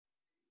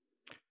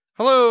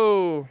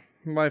Hello,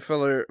 my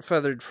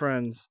feathered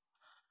friends.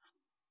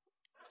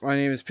 My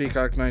name is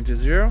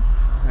Peacock920,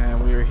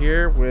 and we are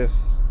here with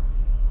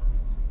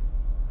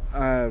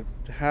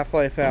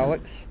Half-Life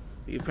Alyx.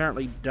 He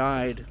apparently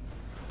died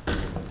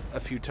a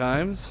few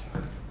times.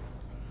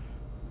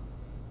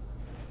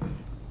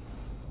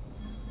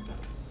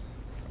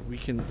 We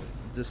can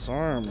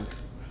disarm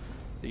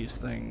these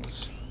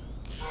things.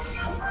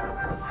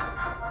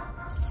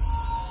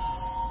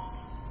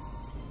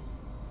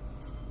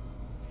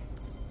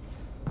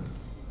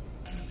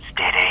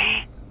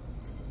 Steady.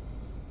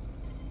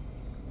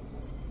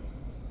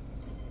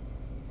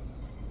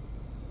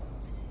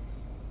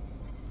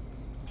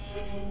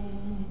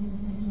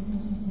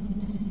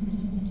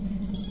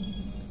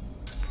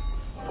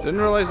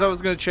 Didn't realize that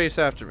was going to chase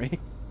after me.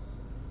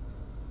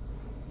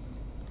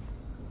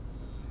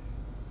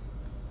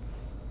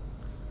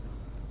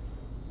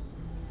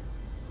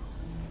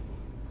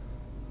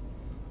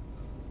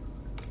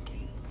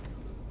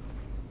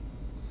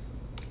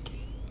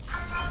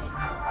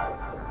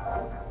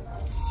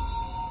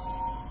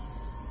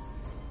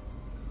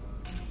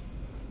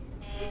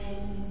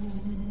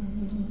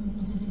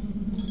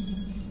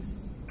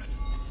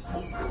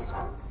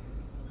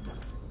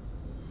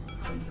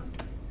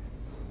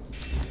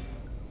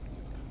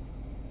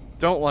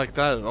 Don't like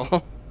that at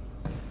all.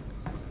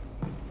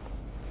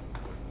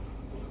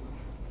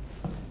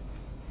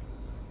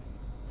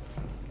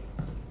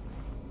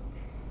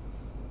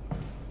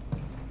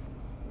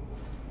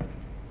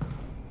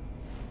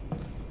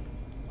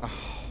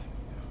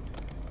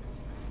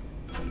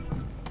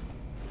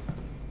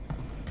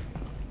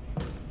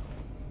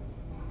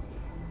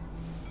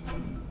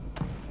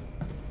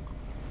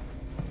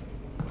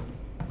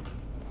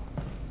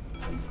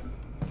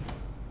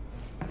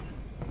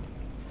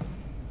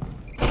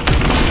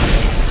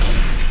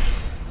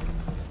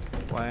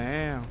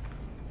 Wow.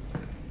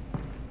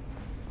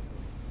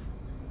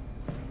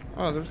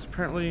 Oh, there's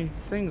apparently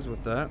things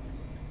with that.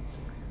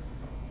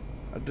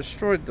 I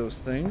destroyed those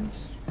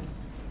things.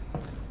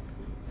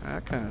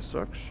 That kind of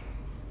sucks.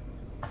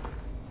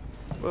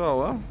 Well,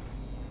 well.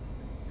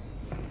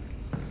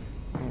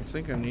 I don't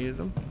think I needed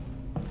them.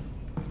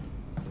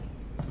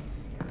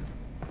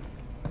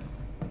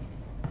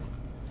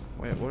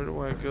 Wait, where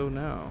do I go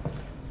now?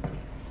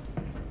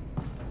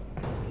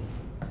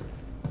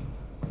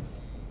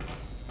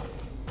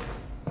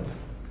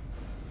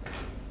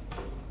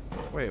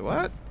 Wait,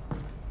 what?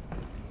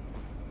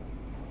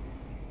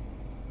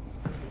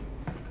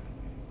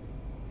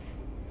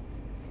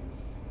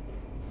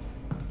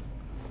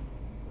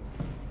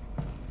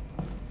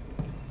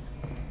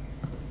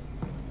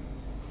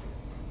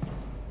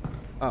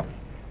 Oh.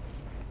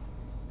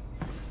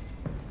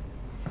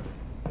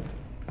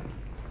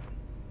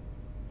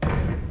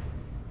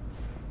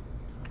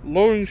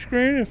 Loading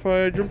screen if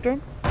I jump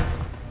down?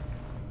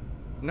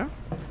 No?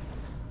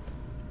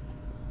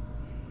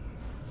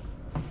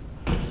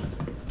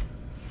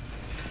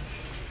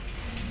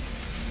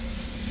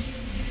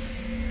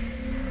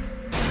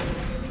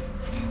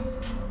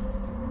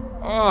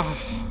 Oh.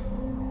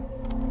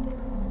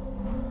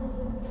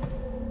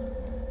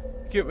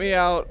 Get me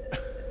out.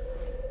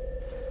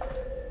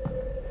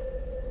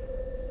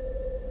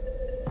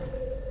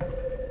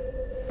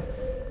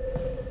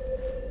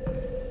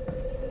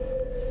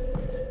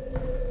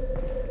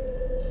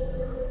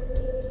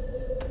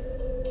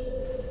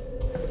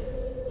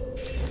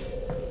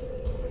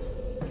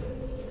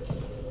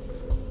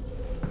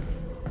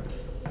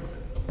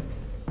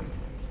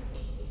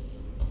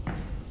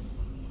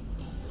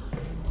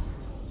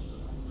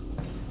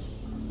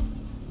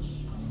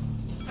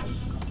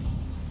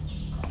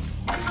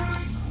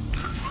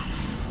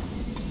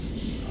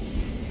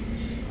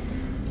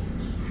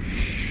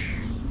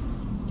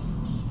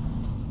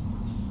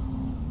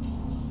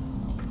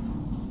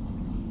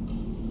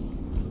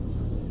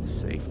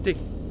 Safety.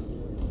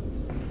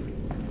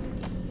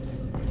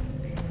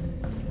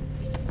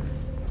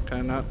 Can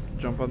I not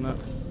jump on that?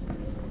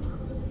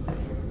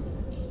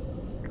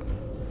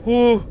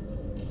 Whoa!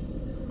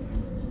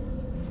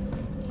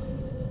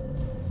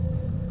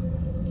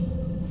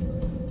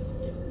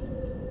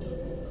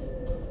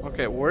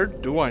 Okay, where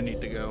do I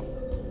need to go?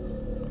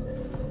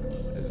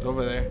 It's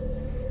over there.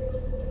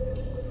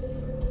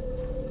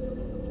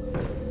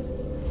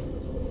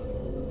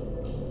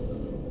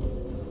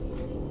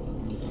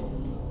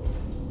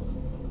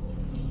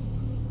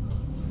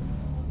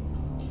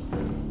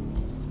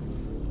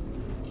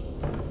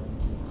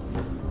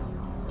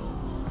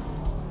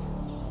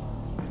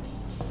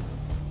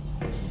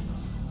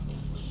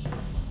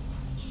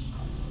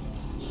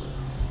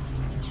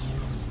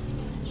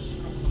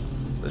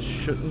 This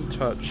shouldn't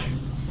touch.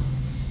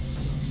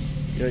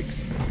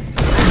 Yikes.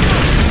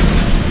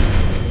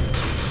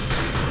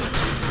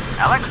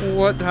 Alyx?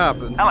 What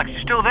happened? Alyx,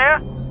 you still there?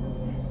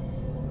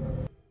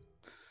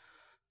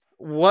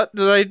 What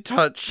did I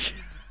touch?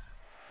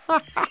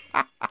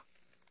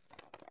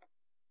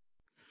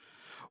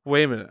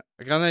 Wait a minute.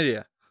 I got an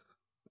idea.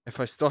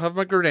 If I still have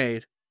my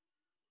grenade,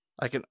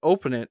 I can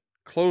open it,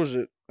 close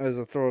it as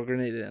I throw a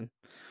grenade in.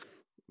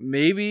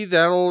 Maybe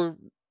that'll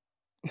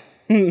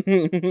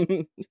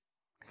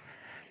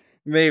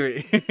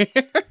Maybe.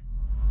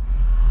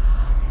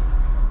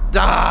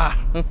 Ah!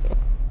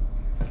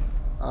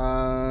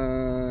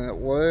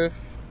 What if...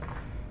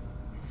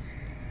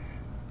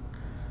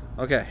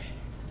 Okay.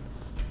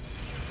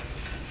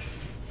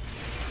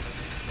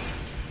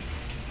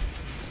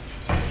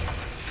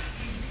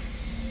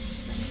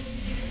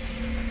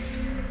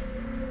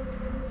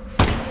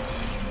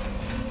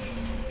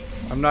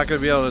 I'm not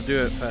gonna be able to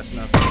do it fast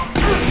enough.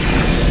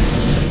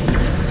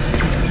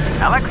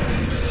 Alyx?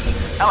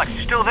 Alyx,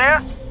 you still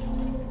there?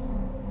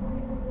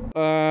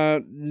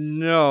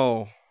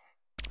 No.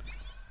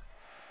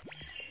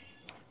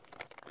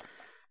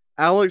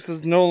 Alyx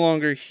is no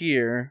longer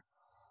here.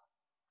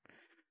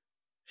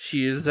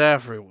 She is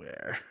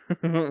everywhere.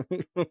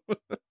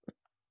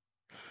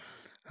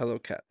 Hello,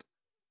 cat.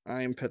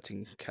 I am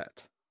petting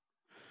cat.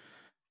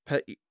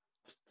 Pet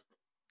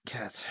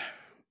cat.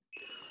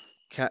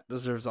 Cat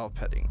deserves all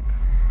petting.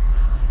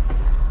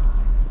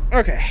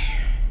 Okay.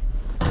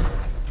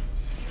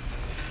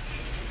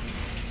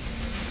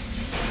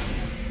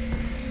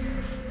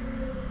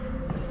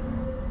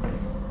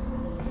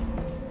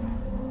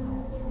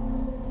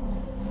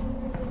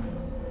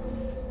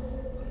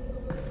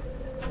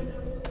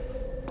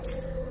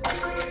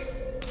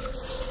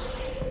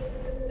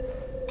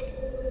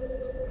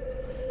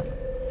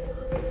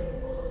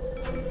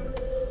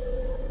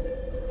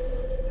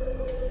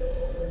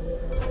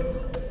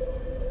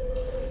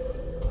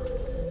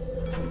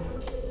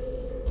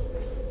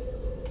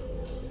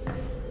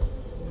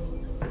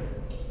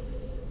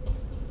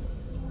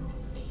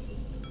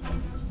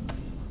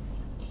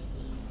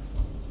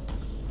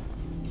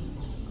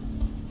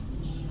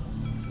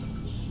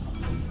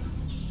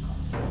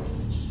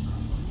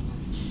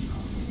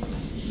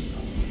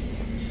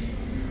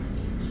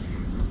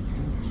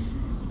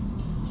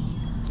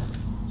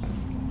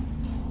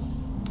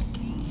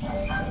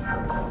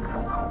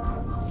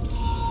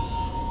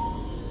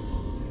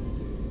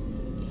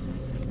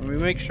 Let me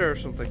make sure of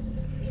something.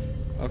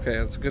 Okay,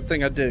 it's a good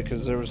thing I did,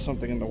 because there was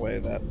something in the way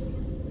of that.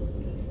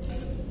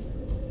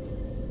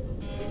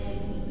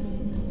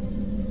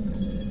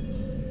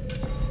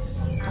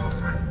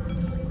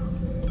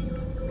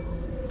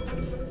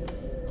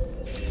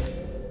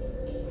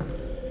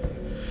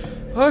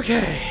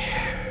 Okay.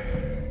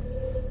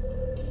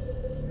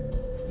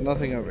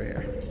 Nothing over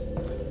here.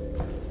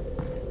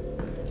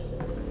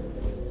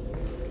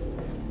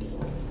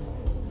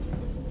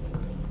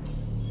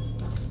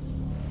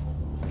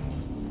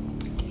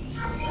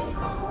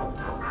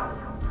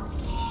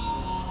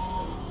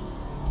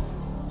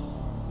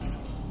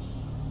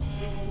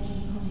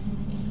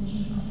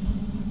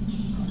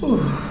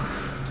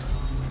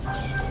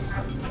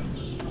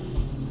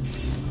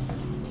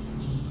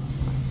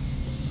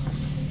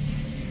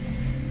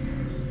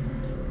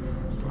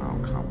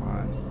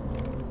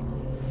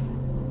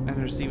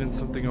 There's even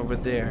something over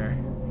there.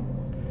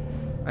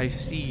 I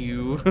see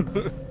you.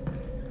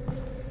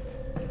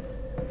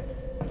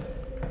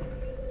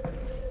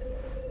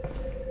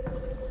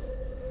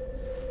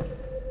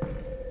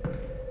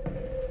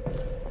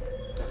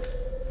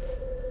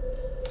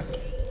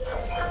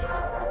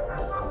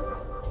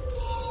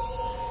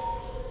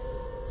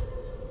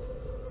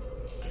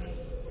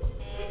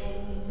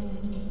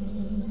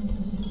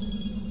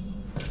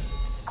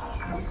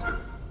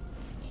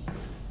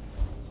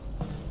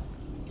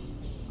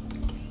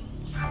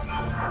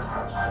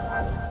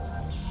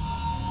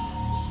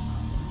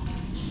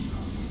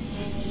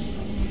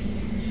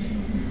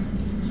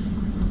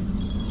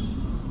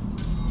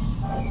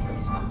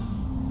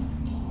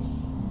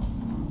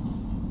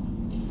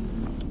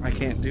 I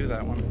can't do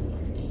that one.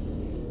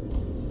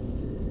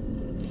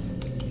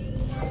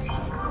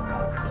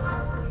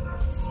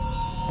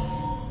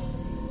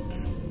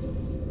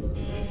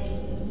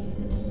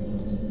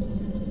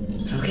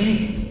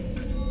 Okay.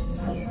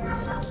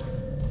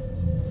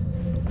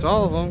 It's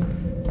all of them.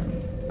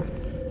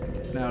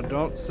 Now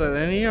don't set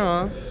any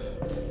off.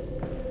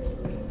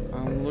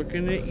 I'm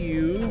looking at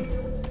you.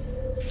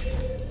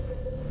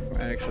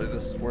 Actually,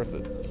 this is worth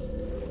it.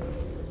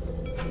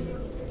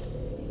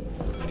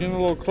 Getting a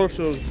little close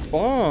to those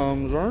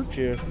bombs, aren't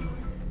you?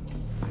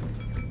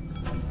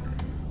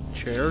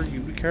 Chair, you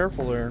be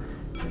careful there.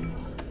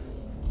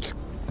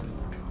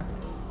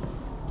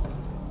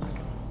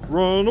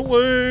 Run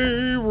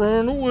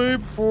away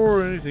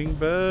before anything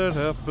bad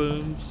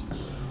happens.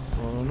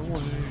 Run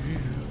away.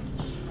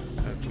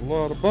 That's a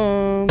lot of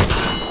bombs.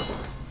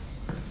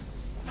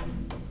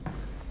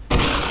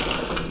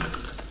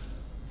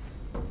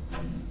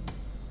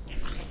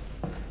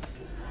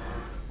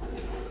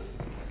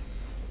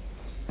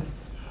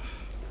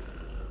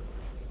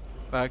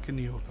 Back in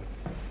the open,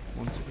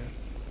 once again.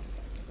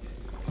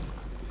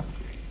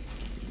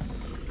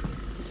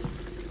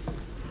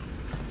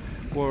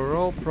 Where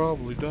I'll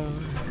probably die.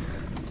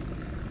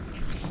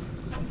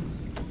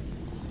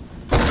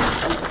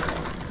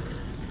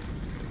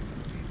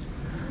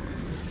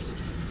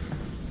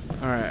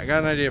 Alright, I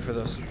got an idea for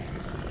this.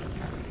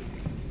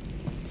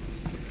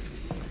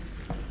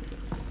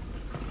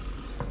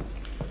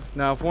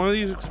 Now, if one of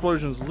these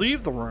explosions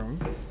leave the room,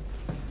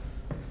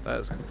 that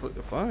is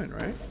completely fine,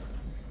 right?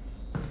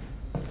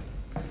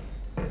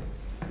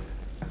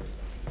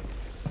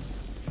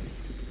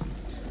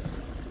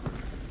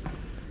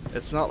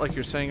 It's not like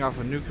you're setting off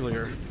a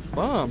nuclear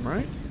bomb,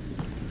 right?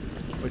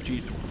 Which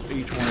each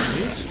one of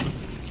these.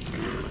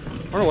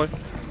 Run away.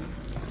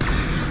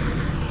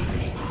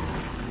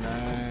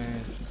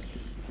 Nice.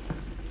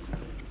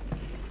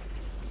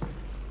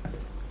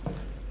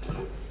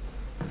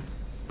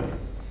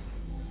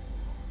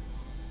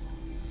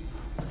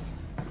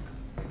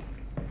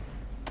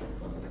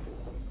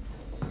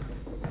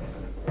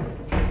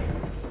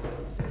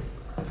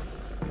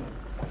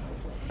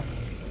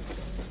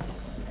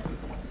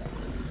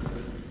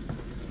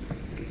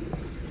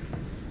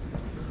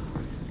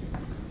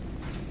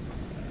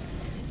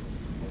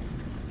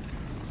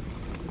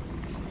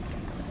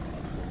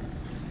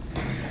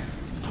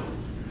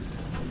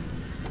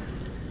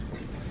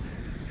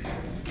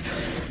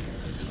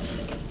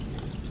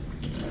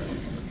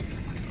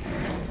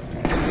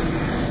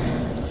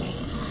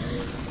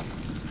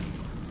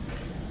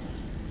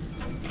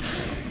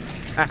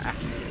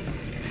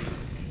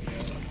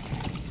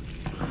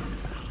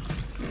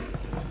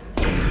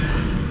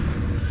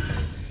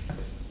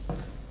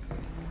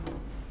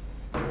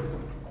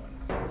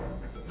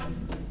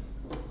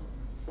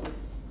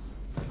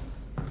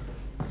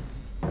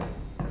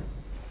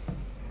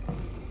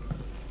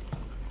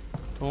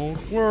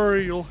 Don't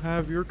worry, you'll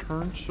have your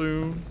turn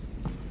soon.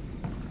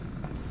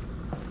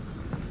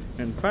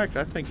 In fact,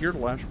 I think you're the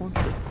last one.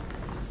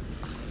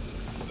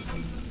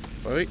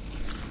 Wait.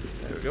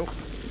 There we go.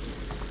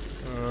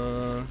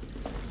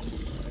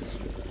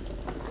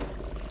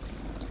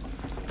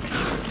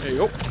 There you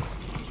go.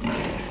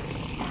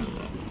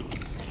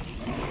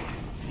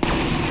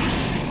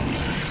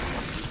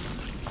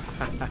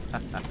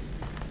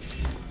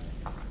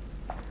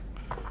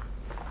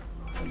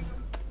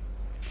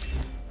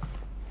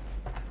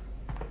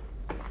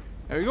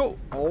 There you go.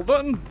 All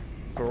done.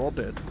 They're all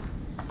dead.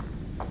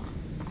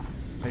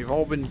 They've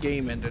all been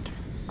game ended.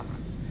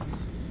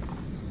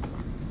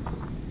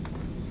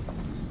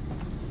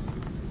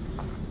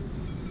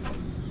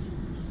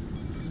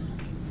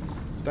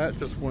 That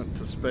just went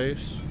to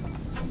space.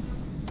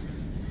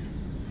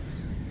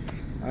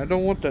 I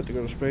don't want that to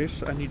go to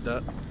space. I need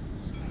that.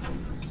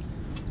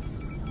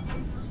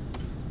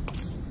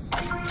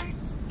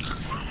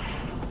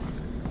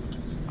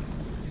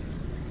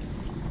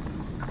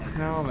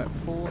 Now I'm at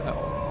full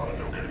health.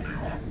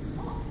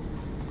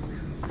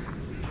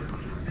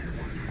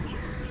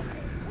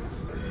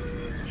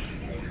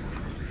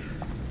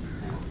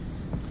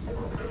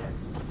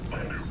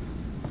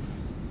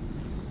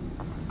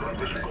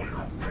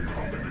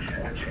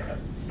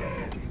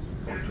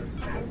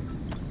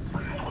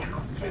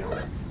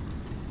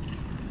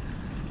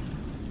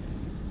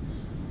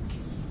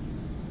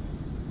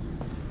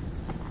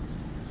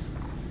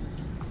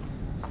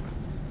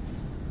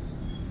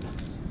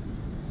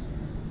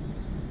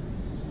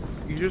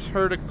 You just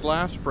heard a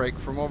glass break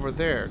from over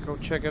there. Go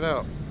check it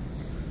out.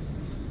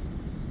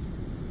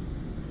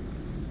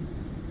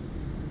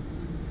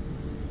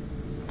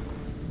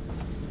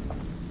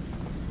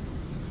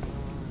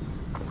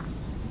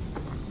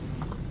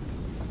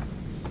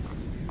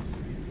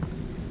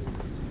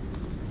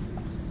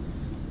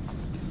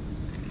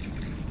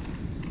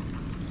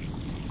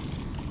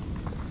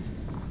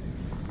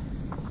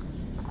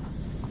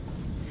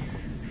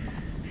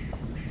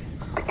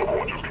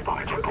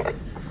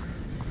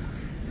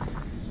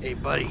 Hey,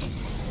 buddy.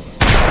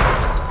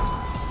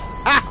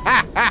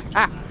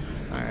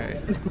 Alright.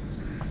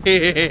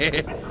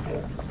 Stay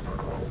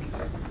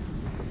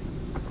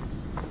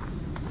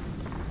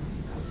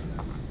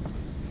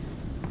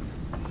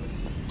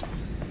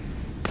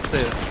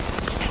there.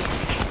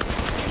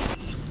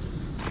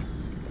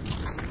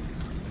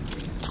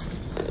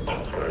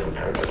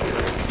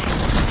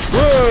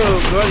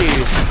 Whoa,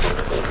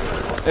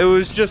 buddy. It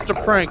was just a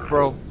prank,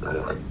 bro.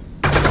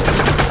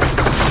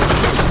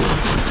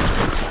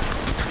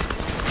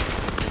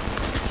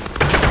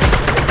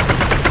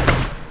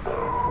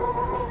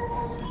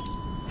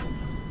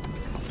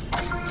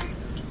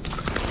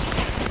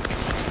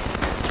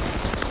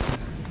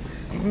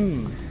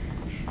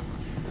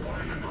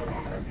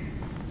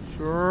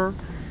 Sir,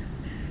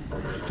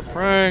 just a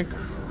prank.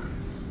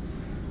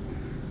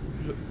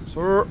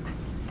 Sir,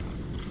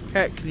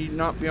 cat, can you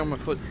not be on my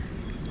foot?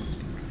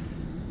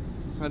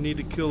 I need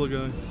to kill a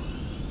guy.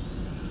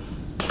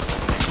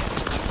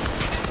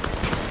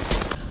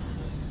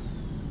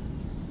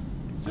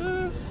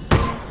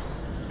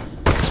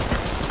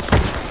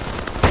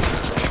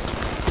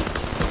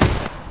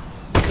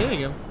 There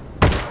you go.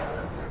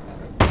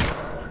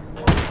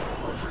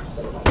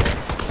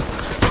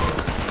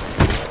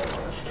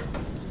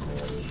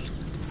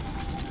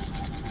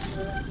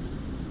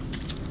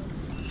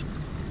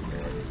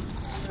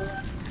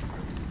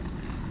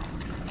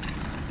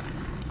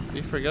 Did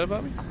you forget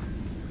about me?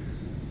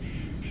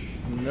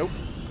 Nope.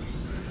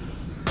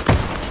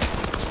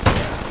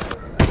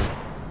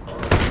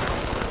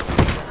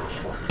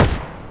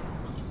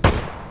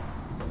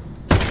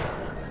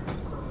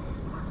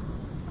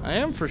 I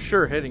am for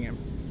sure hitting him.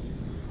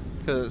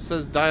 Because it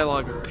says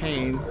dialogue of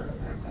pain.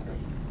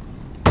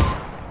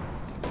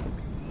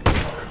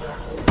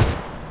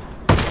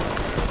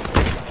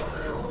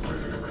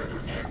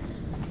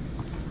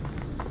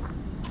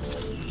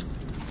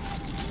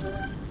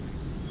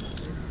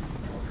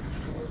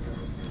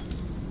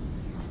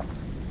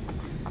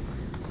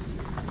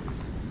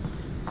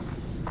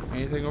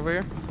 Anything over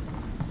here?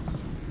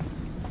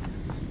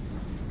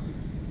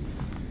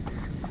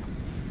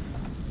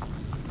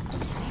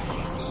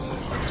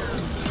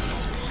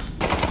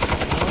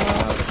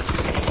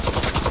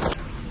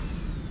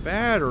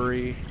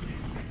 Battery.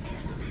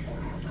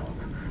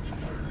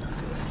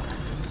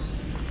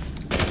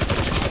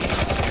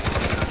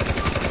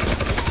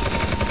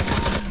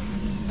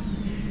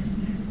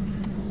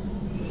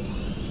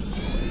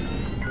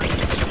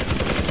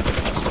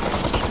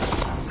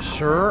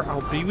 Sir,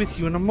 I'll be with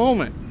you in a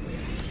moment.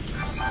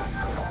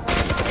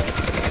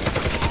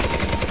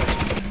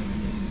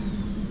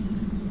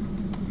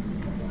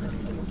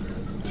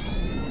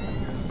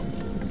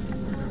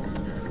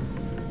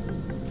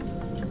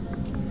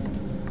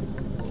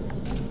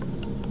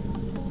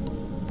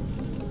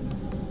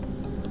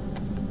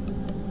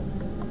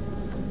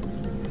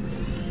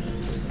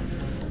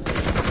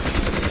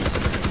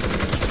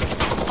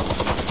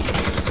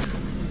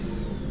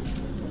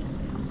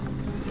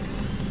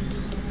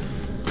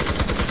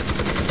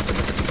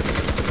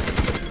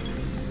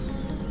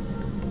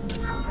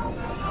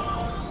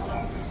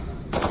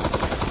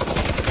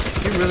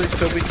 Really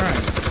still be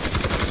trying.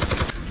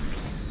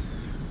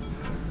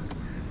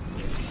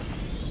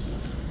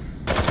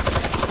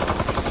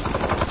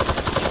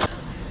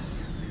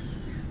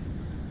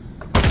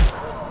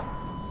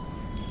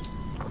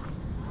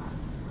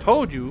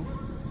 Told you.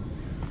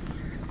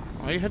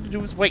 All you had to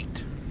do was wait.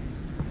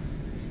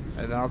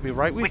 And then I'll be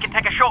right with you. We can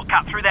take a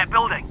shortcut through that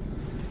building.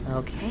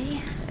 Okay.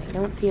 I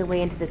don't see a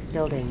way into this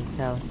building,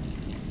 so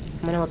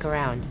I'm gonna look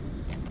around.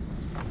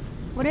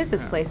 What is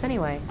this place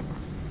anyway?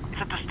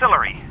 It's a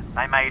distillery.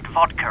 They made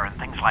vodka and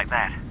things like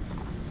that.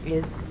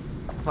 Is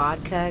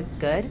vodka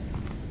good?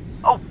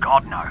 Oh,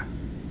 God, no.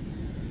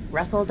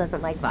 Russell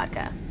doesn't like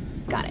vodka.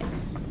 Got it.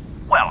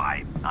 Well,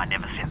 I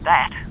never said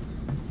that.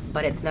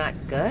 But it's not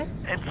good?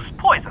 It's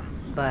poison.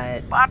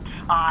 But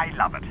I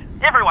love it.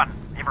 Everyone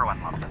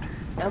loves it.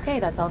 okay,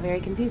 that's all very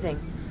confusing.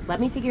 Let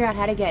me figure out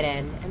how to get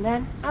in, and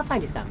then I'll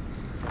find you some.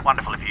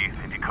 Wonderful if you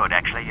could,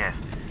 actually, yes.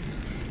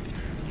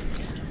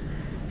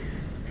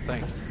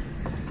 Thank you.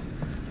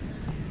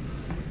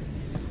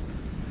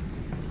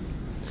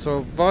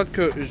 So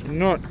vodka is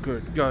not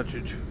good. Got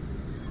it.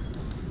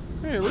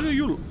 Hey, look at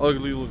you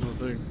ugly looking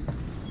thing.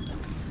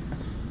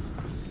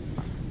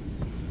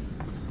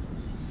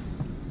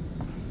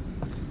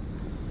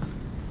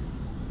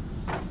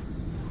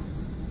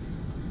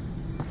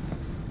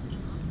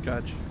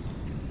 Gotcha.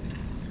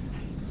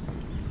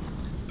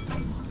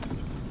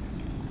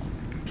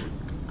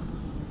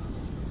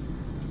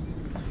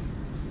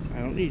 I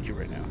don't need you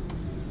right now.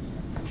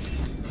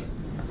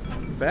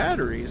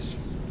 Batteries?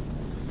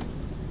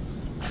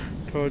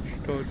 Touch.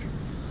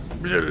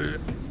 Blah.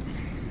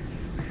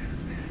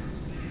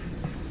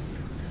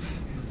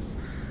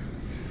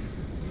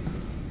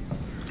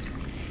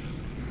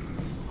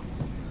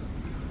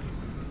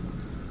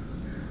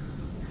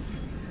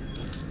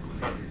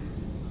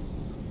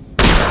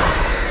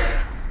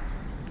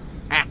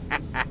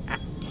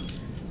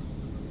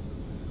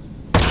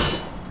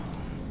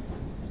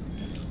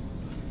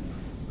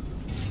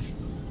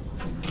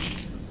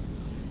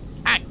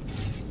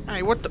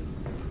 Hey, what the?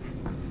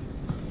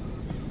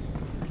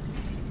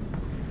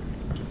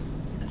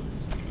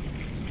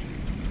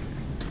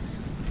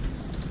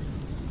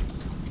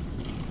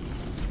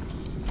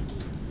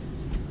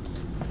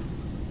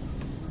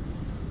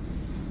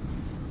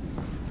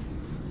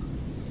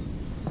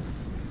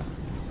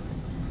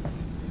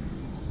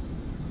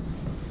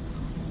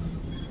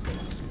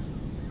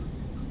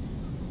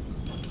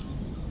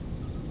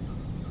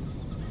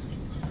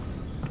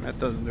 That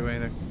doesn't do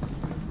anything.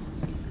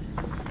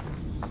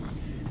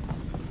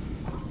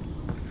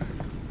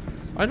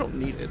 I don't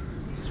need it.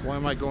 So why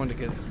am I going to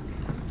get it?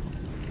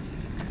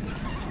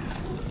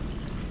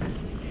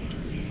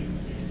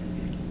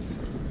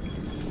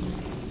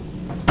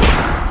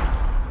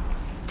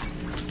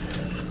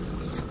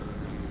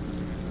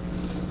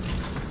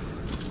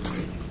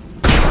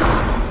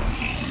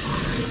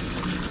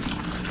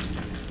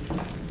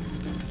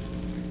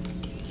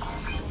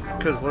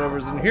 Because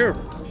whatever's in here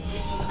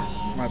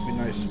might be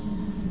nice.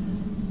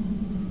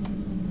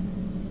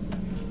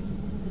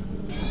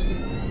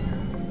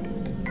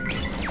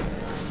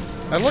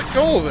 I let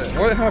go of it.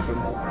 What happened?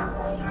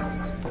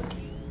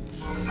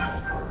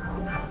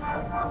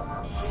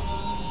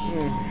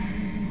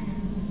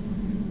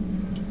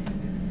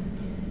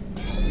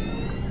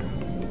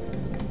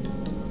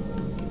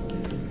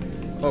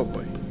 Oh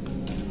boy.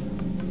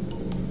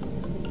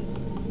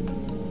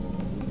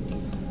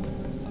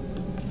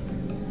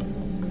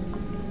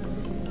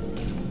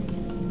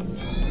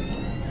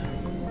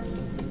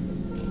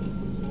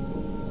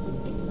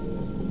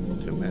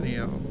 Too many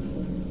of them.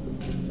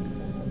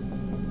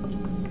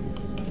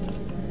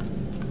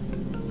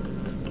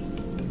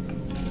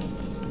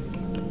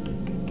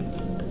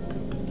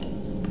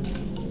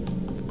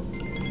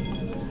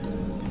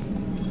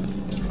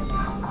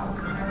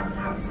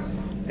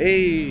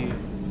 Hey.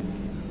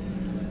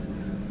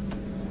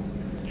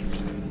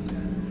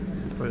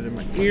 Put it in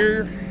my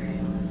ear.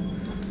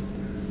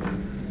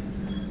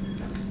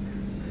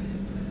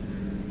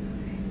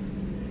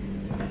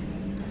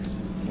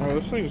 Oh,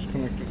 this thing's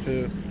connected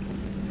to.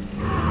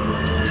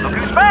 Look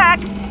who's back!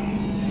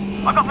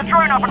 I got the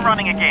drone up and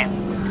running again.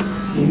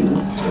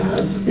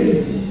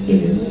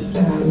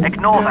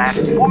 Ignore that.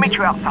 We'll meet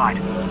you outside.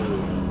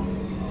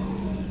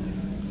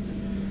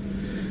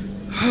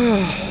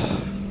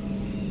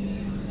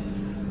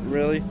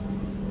 Really?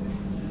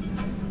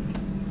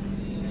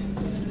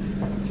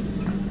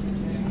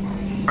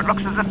 It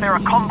looks as if there are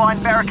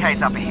combined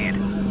barricades up ahead.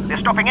 They're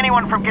stopping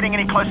anyone from getting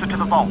any closer to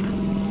the vault.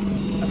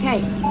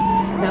 Okay,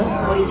 so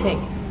what do you think?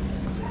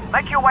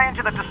 Make your way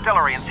into the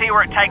distillery and see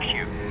where it takes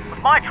you.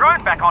 With my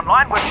drone back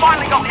online, we've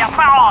finally got the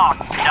power!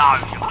 No,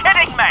 you're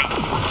kidding me!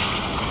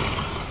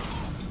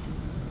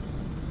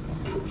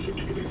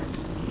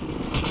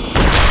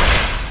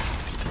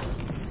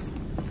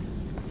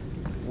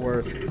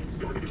 Worth.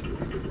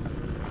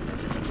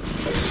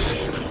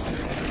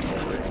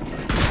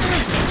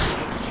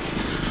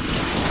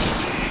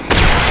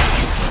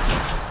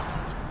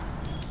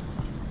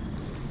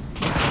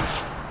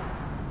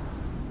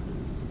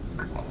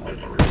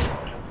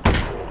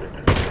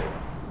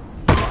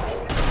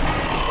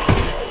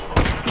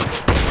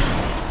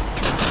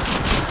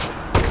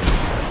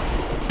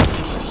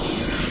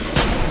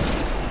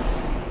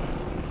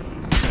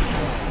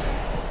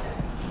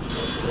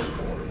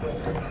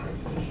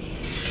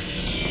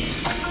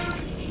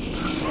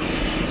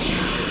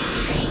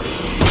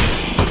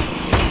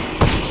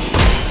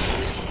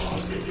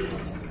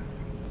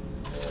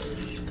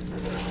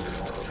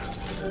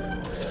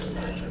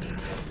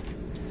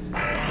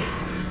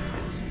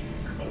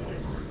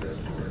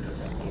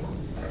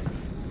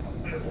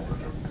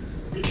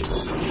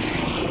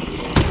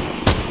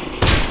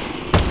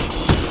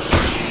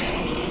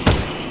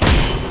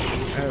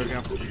 There we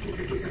go.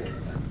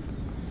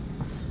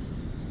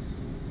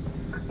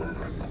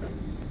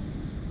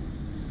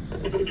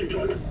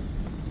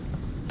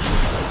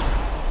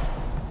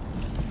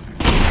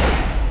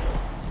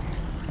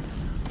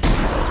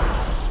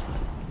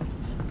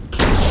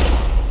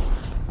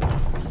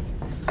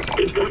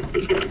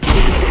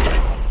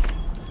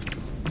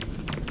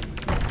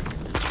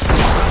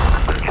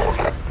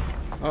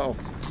 Uh-oh.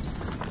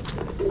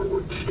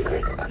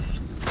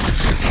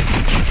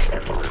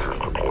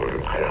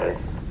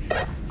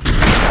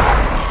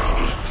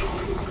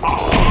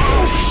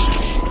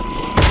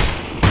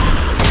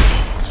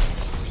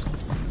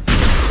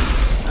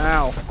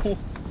 Ow.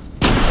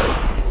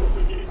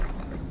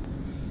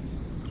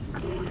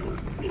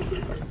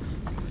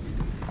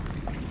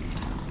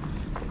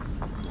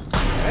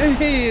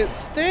 Hey, it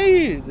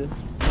stayed!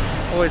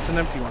 Oh, it's an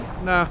empty one.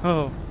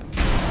 No.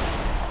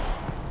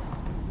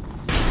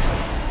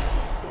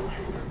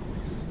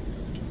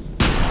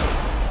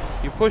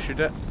 You push your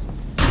dead.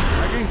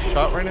 Am I getting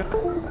shot right now?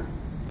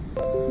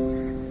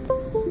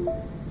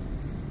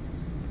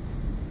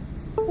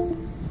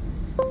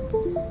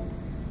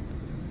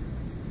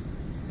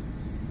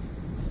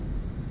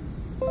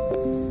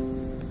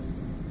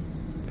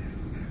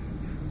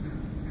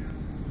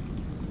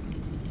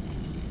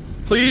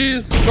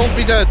 Please don't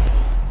be dead.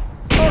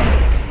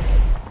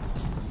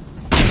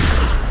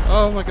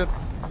 Oh my god.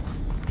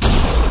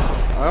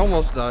 I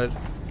almost died.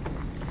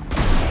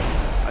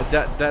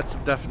 That's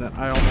definite.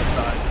 I almost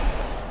died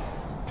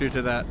due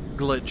to that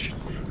glitch.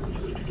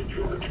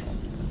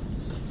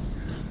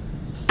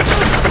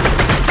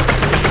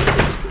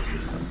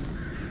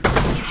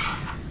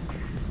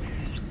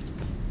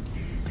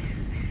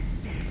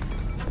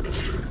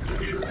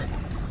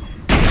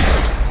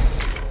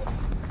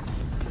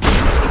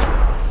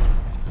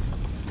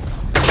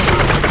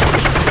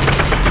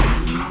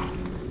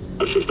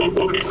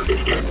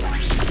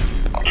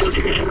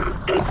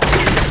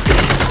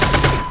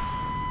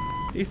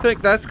 You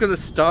think that's gonna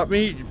stop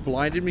me? You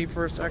blinded me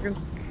for a second?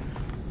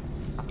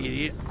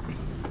 Idiot.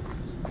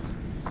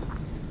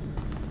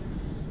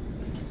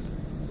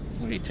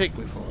 What do you take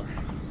me for?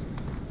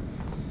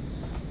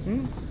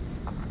 Hmm?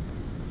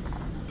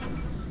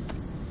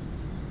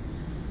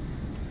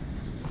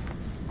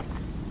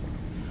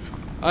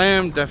 I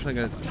am definitely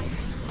gonna...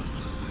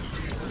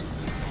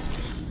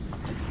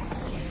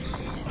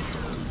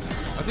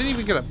 I didn't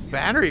even get a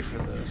battery for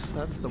this.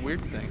 That's the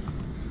weird thing.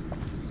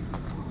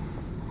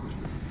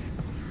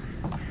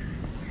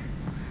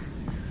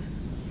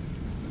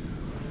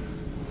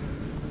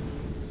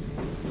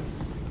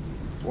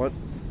 What?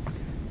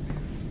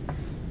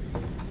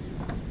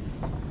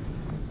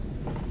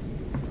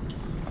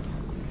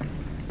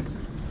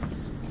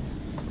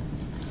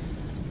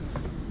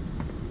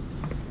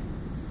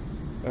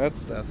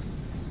 That's death.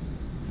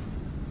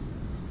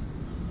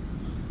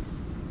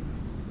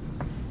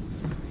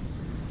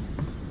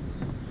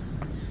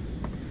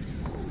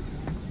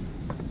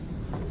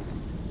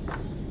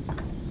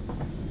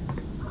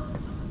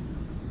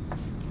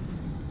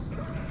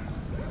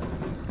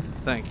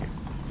 Thank you.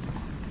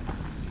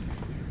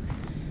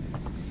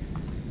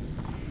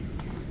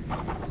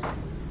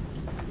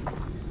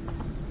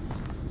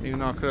 Even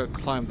though I could have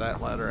climbed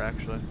that ladder,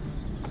 actually.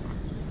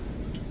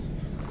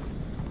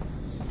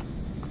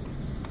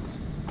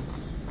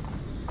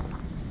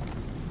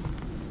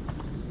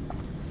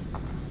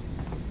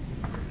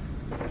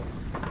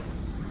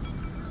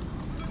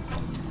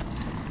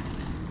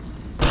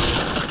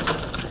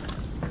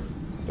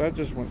 That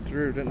just went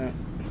through, didn't it?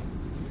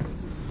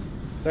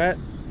 That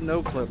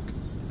no clipped.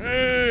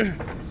 Okay.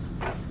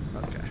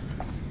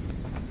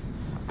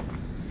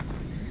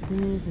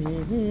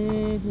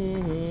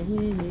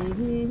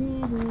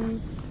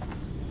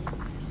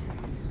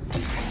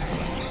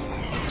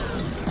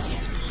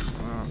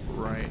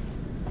 Right.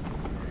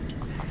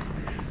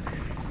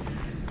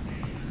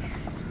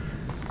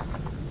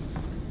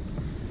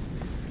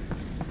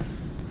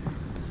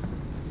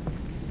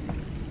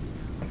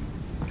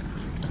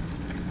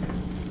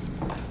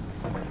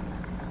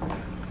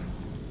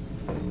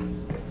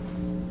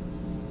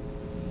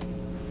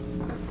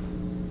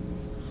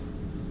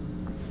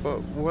 But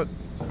what?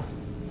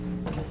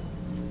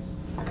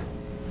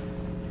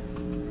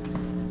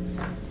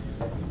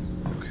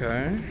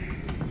 Okay.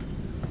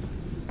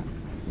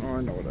 Oh,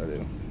 I know what I do.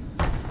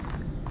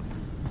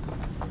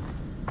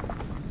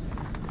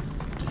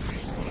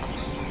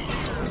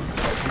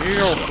 Here you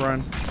go,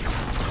 friend.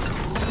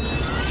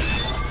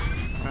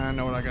 I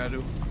know what I gotta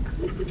do.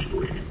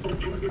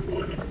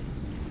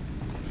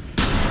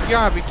 You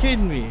gotta be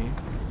kidding me.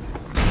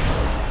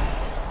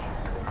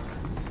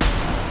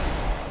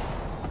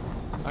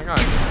 I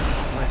gotta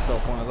get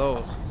myself one of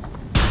those.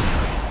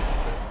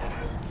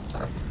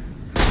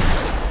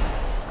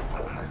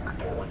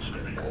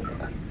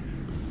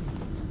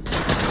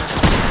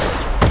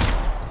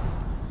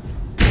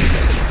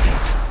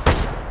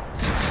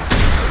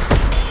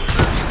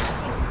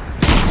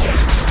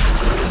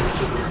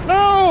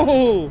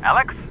 No!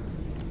 Alyx?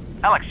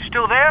 Alyx, you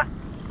still there?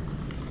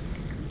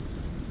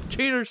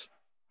 Cheaters.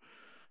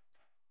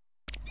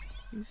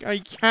 Are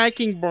you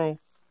hacking, bro?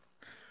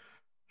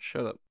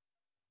 Shut up.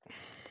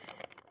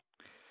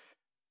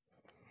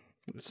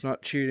 It's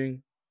not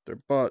cheating. They're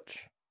bots.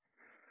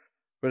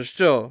 But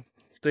still,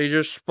 they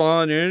just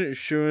spawn in as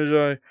soon as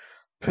I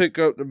pick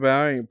up the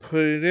battery and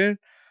put it in.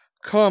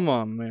 Come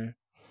on, man.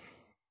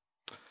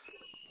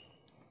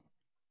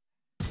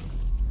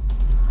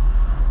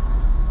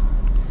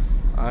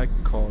 I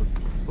called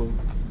poop.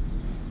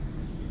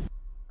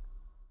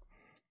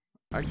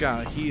 I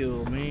gotta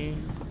heal, man.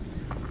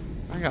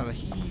 I gotta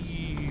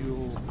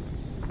heal.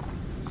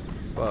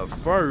 But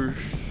first...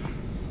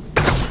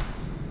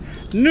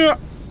 No!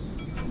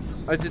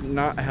 I did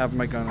not have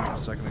my gun out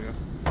a second ago.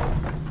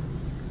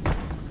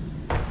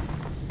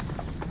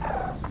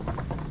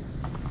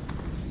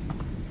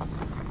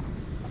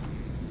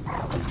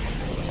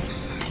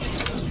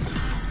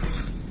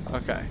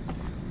 Okay.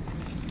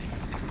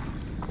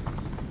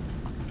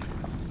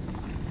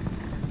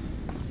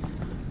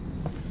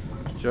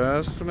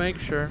 Just to make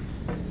sure.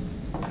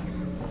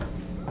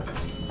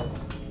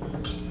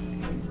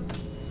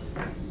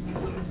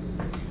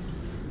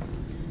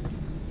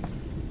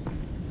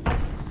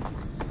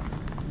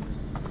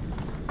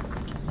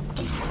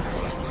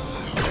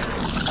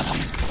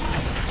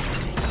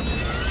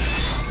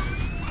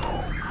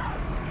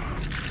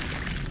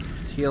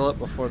 Heal up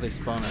before they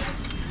spawn it.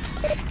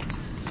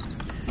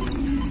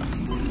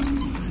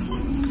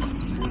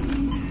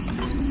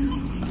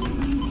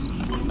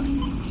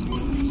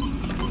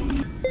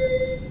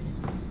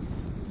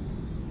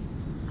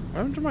 What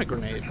happened to my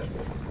grenade?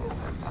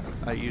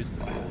 I used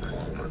it.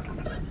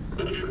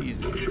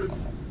 Easy.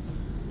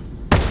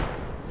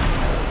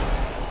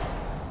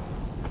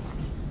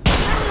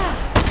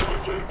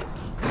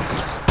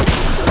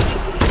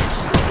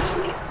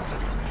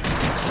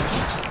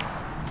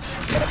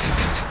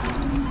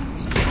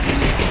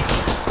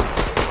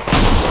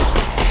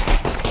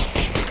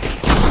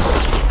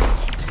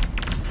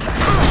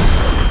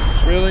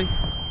 Really?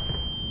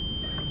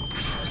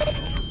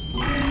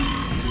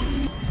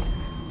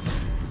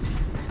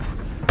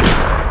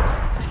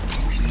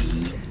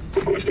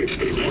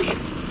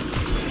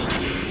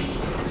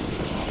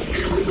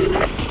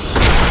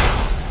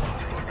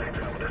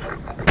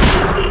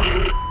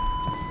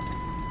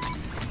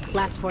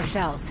 Last 4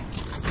 shells.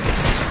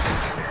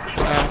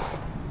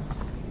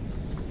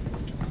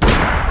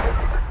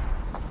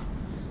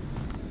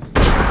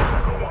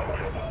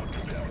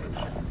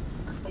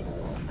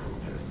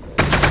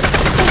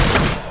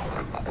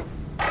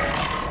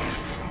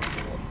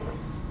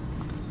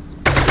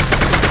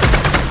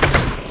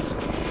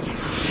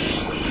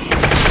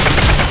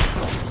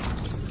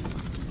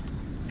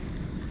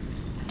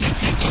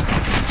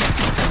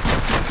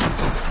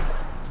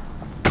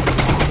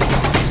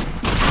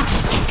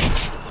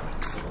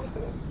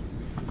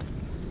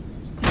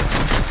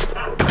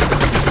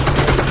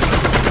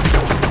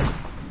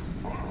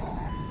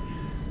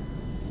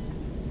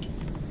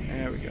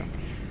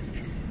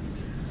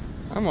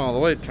 I'm all the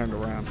way turned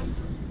around.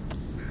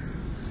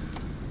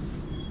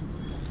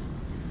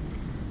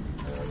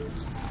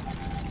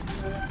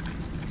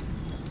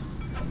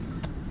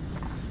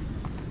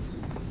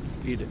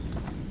 Eat it.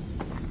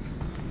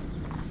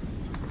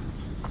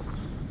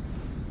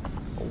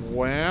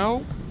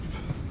 Well,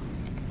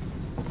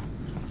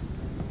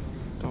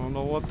 don't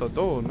know what to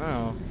do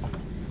now.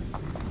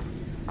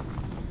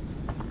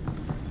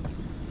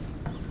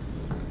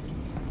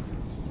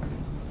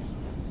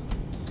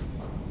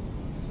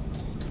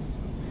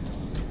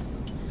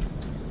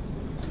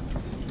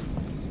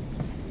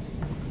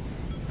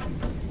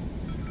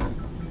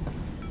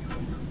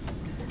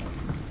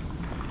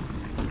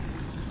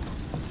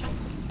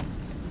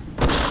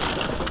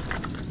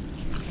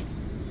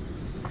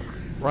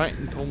 Right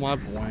into my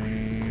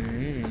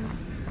brain.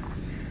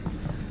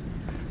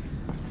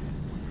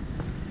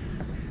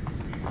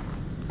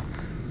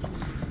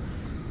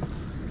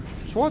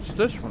 So what's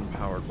this one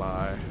powered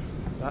by?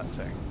 That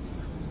thing.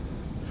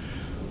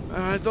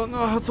 I don't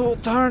know how to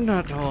turn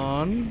that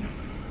on.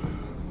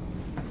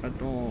 I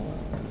don't.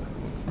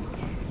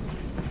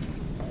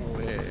 Oh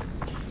wait.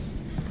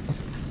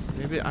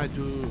 Maybe I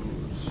do.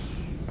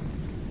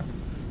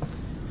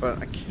 But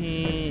I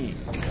can't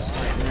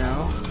right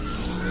now.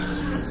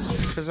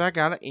 Because I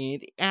gotta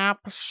end the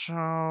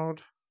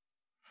episode.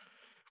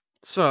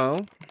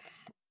 So,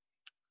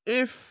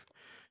 if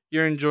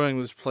you're enjoying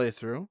this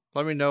playthrough,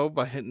 let me know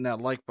by hitting that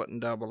like button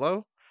down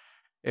below.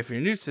 If you're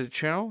new to the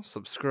channel,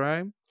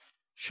 subscribe,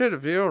 share the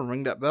video, and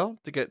ring that bell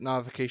to get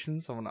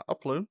notifications when I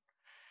upload.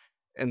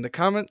 In the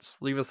comments,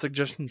 leave a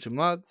suggestion to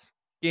mods,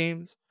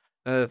 games,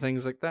 and other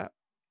things like that.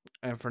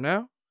 And for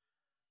now,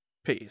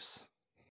 peace.